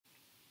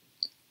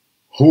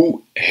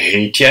Hoe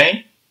heet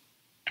jij?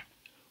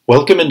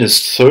 Welcome in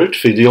this third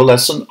video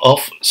lesson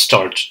of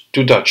Start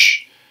to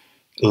Dutch,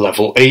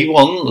 Level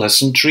A1,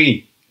 Lesson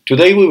 3.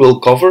 Today we will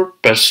cover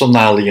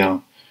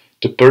personalia,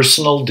 the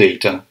personal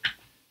data.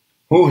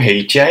 Hoe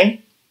heet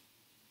jij?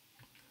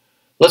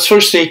 Let's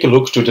first take a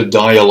look to the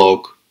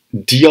dialogue.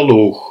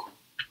 Dialoog.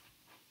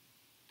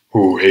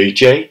 Hoe heet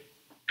jij?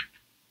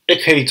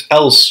 Ik heet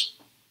Els.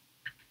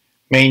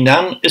 Mijn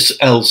naam is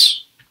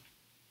Els.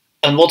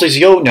 En wat is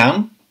jouw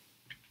naam?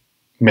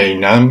 Mijn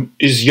naam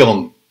is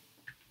Jan.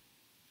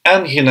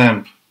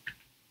 Aangenaam.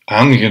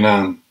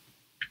 Aangenaam.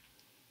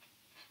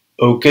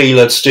 Okay,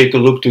 let's take a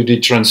look to the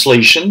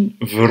translation.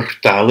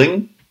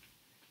 Vertaling.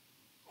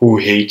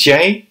 Hoe heet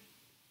jij?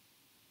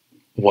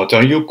 What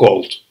are you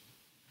called?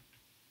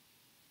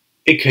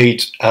 Ik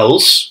heet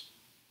Els.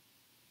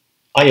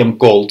 I am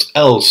called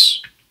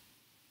Els.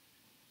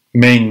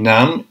 Mijn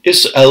naam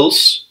is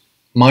Els.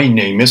 My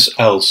name is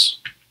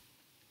Els.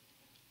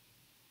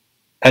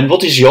 En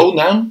wat is jouw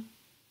naam?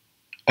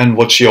 And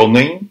what's your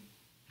name?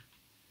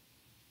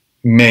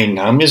 Mijn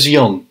naam is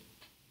Jan.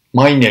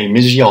 My name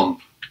is Jan.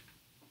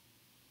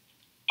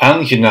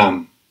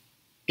 Aangenaam.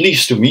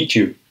 Pleased to meet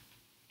you.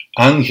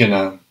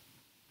 Aangenaam.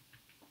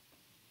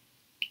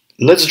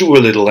 Let's do a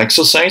little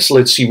exercise.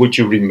 Let's see what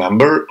you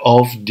remember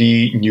of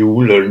the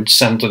new learned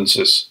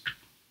sentences.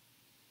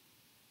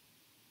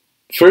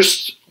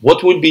 First,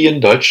 what would be in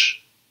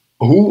Dutch?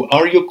 Who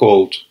are you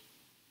called?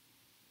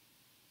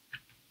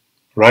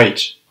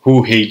 Right.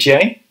 Hoe heet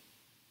jij?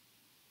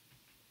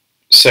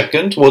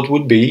 Second, what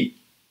would be,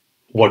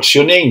 what's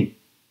your name?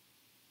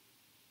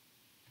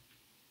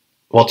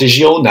 Wat is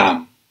jouw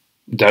naam?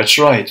 That's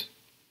right.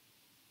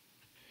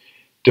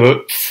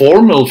 The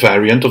formal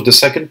variant of the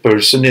second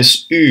person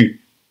is u.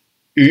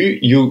 U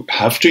you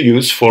have to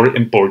use for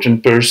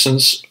important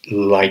persons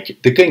like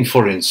the king,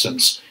 for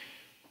instance.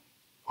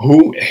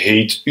 Hoe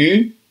heet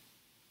u?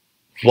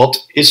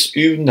 Wat is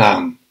uw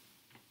naam?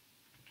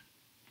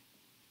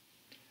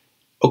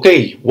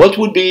 Okay, what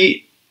would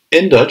be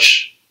in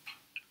Dutch?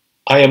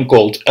 I am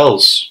called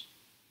Els.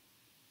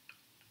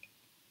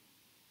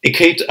 Ik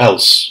heet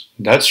Els.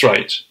 That's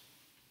right.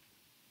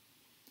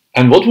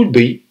 And what would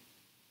be?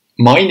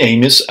 My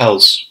name is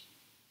Els.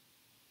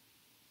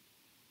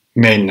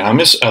 Mijn naam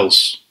is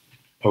Els.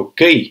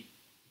 Okay.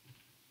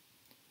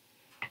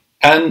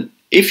 And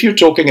if you're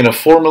talking in a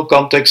formal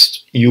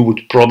context, you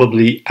would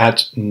probably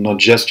add not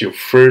just your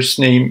first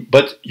name,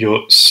 but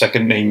your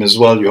second name as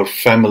well, your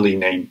family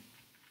name.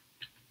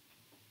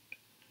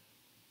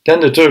 Then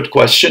the third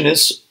question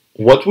is,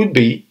 what would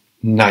be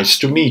nice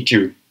to meet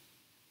you?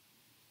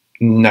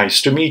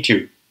 Nice to meet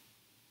you.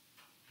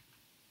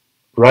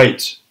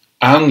 Right,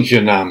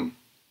 aangenaam.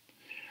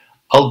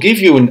 I'll give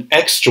you an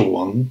extra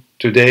one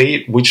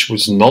today, which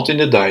was not in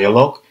the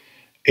dialogue,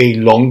 a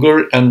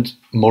longer and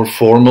more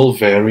formal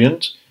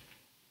variant.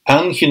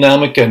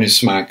 Aangename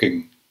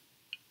kennismaking.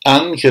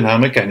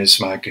 Aangename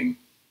kennismaking.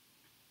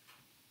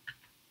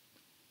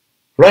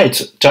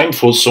 Right, time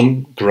for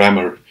some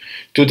grammar.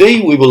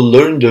 Today we will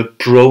learn the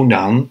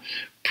pronoun,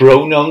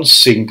 pronoun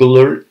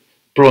singular,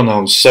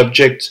 pronoun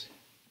subject,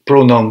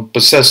 pronoun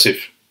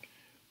possessive,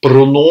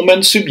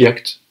 pronomen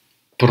subject,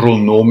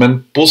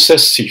 pronomen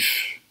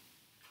possessief.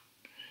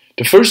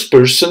 The first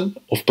person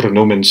of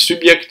pronomen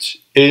subject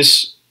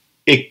is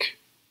ik,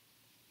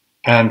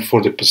 and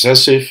for the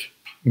possessive,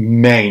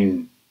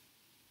 mijn.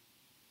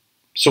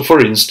 So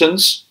for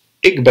instance,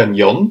 ik ben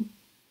Jan,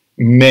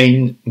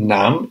 mijn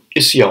naam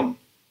is Jan.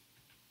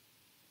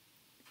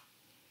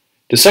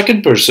 The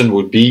second person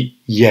would be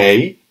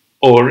jij,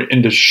 or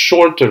in the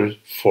shorter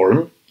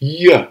form,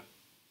 je.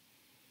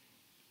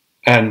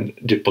 And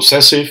the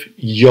possessive,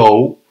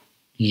 jou,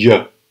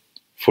 je.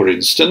 For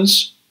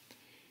instance,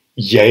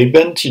 jij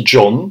bent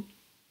John,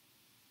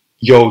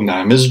 jouw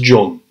naam is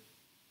John.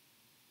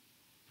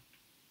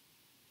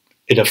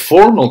 In a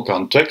formal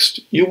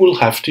context, you will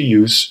have to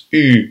use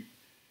u.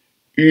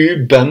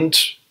 U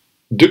bent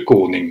de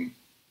koning.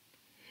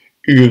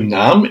 Uw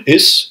naam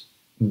is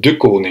de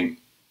koning.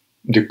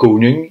 De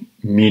koning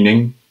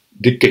meaning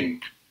the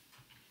king.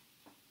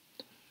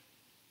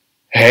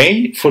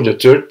 Hij for the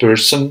third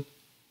person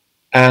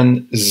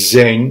and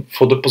zijn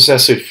for the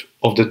possessive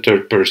of the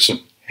third person.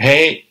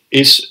 Hij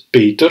is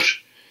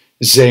Peter,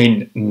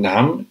 zijn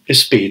naam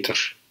is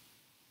Peter.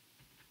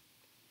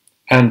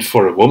 And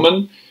for a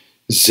woman,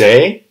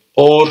 zij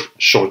or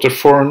shorter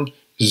form,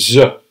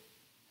 ze.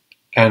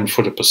 And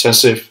for the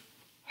possessive,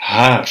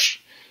 haar.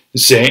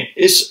 Zij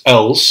is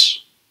Els.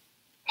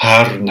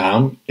 Haar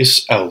naam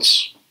is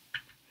Els.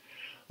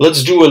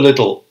 Let's do a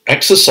little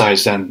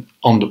exercise then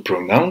on the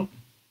pronoun.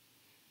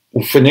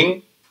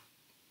 Oefening.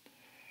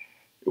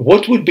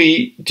 What would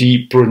be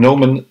the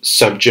pronomen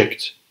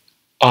subject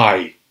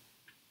I?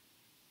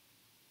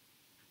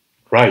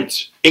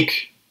 Right,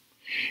 ik.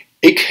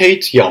 Ik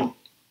heet Jan.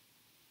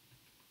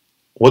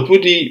 What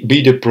would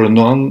be the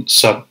pronoun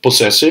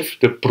possessive,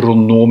 the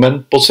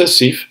pronomen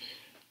possessive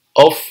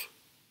of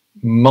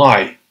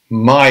my?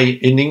 My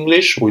in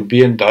English would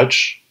be in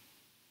Dutch.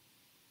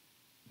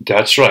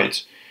 That's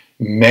right.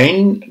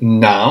 Mijn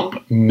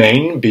naam,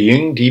 mijn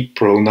being the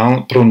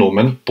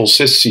pronomen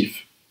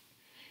possessief.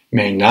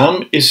 Mijn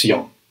naam is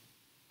Jan.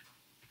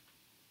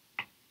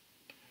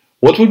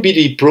 What would be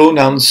the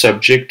pronoun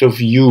subject of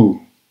you?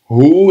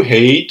 Hoe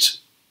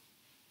heet...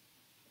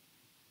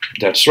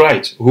 That's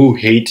right. Hoe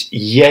heet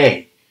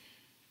jij?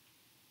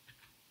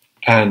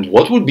 And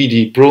what would be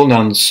the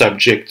pronoun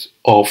subject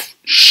of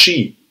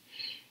she?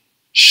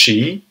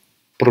 She,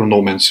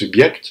 pronomen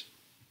subject.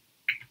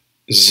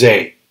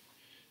 Zij.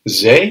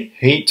 Zij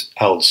heet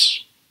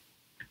Els.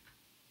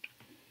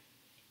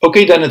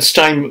 Okay, then it's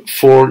time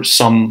for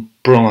some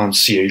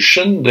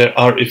pronunciation. There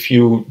are a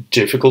few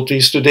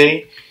difficulties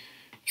today.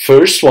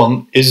 First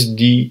one is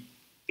the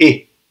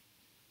I.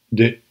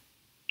 The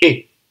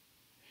I.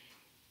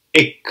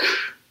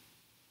 Ik.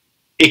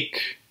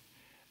 Ik.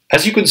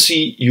 As you can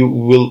see, you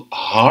will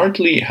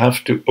hardly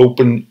have to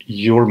open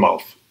your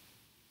mouth.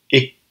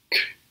 Ik.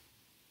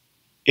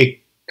 Ik.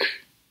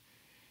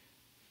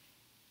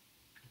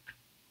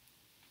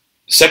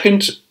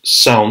 Second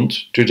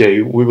sound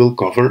today we will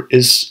cover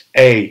is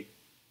A.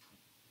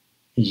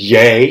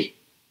 Jij,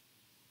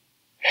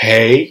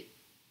 hij,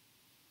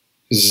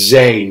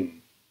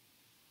 zijn.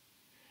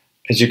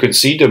 As you can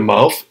see, the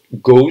mouth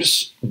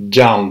goes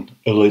down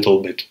a little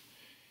bit.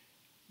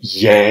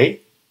 Jij,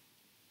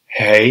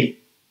 hij,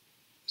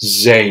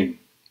 zijn.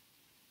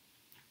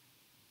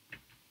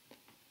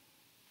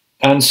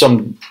 And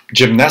some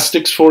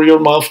gymnastics for your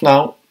mouth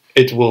now.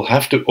 It will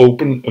have to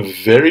open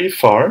very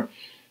far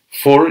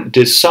for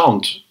this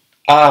sound.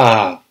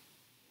 Ah,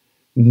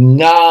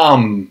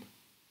 naam,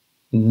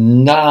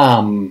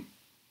 naam,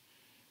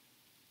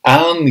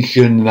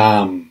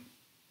 aangenaam,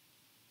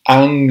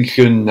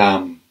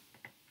 aangenaam.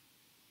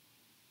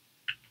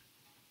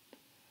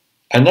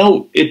 And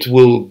now it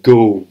will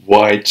go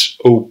wide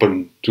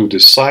open to the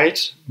side,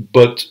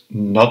 but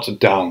not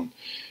down.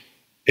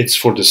 It's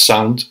for the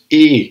sound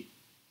E.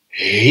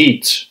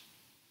 Heet.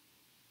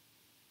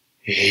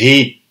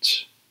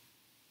 Heet.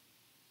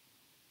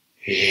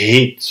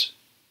 Heet.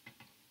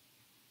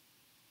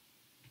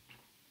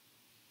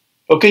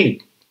 Okay,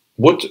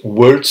 what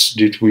words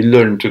did we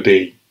learn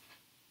today?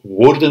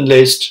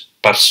 Woordenlijst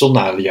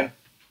personalia.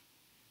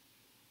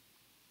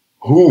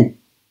 Hoe.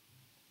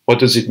 What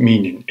does it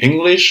mean in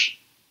English?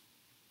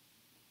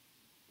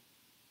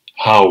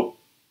 How.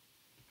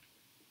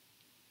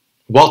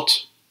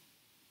 What.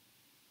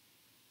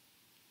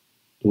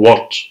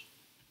 What.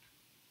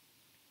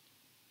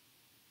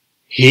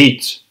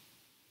 Heet.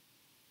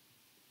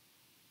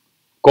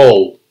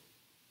 Call.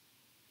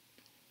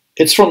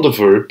 It's from the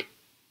verb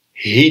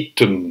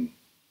heten,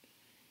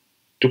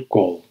 to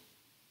call.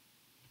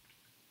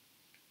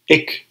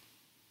 Ik.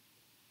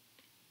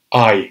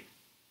 I.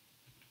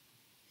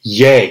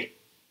 Jij.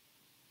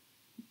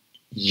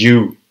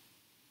 You.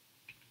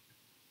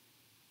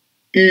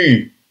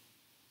 U.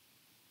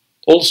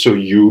 Also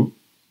you,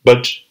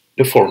 but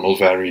the formal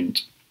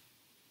variant.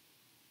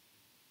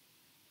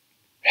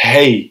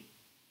 Hij.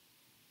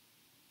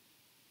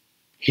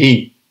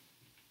 He.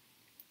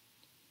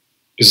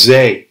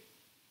 Zij.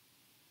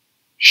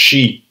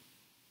 She.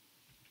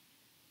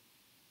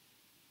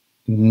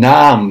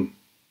 Naam.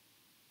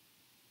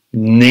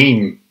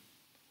 Name.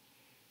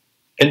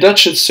 In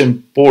Dutch it's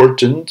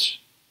important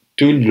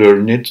to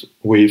learn it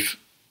with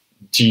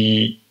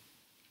the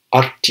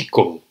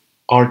article.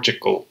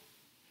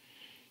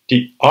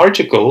 The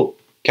article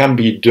can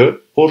be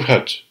de or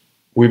het.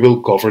 We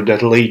will cover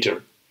that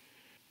later.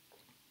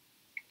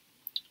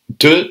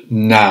 De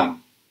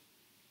naam.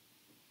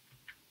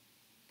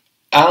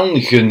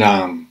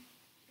 Aangenaam.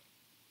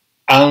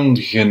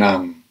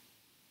 Aangenaam.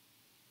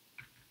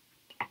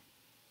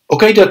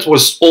 Okay, that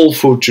was all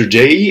for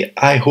today.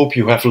 I hope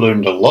you have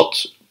learned a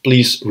lot.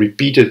 Please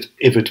repeat it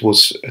if it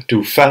was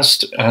too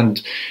fast,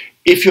 and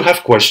if you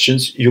have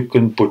questions, you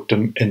can put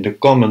them in the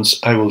comments.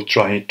 I will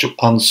try to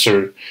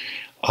answer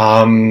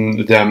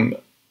them,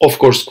 of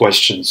course,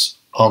 questions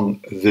on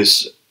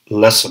this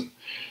lesson.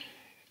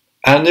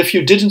 And if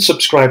you didn't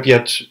subscribe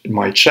yet to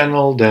my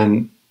channel,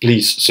 then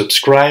please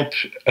subscribe.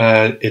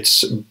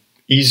 It's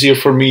easier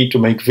for me to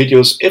make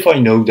videos if I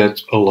know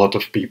that a lot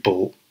of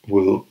people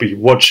will be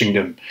watching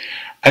them.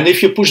 And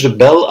if you push the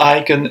bell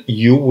icon,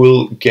 you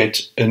will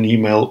get an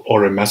email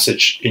or a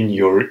message in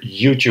your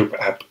YouTube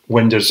app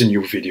when there's a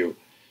new video.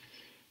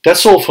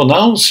 That's all for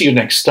now. See you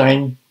next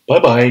time. Bye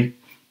bye.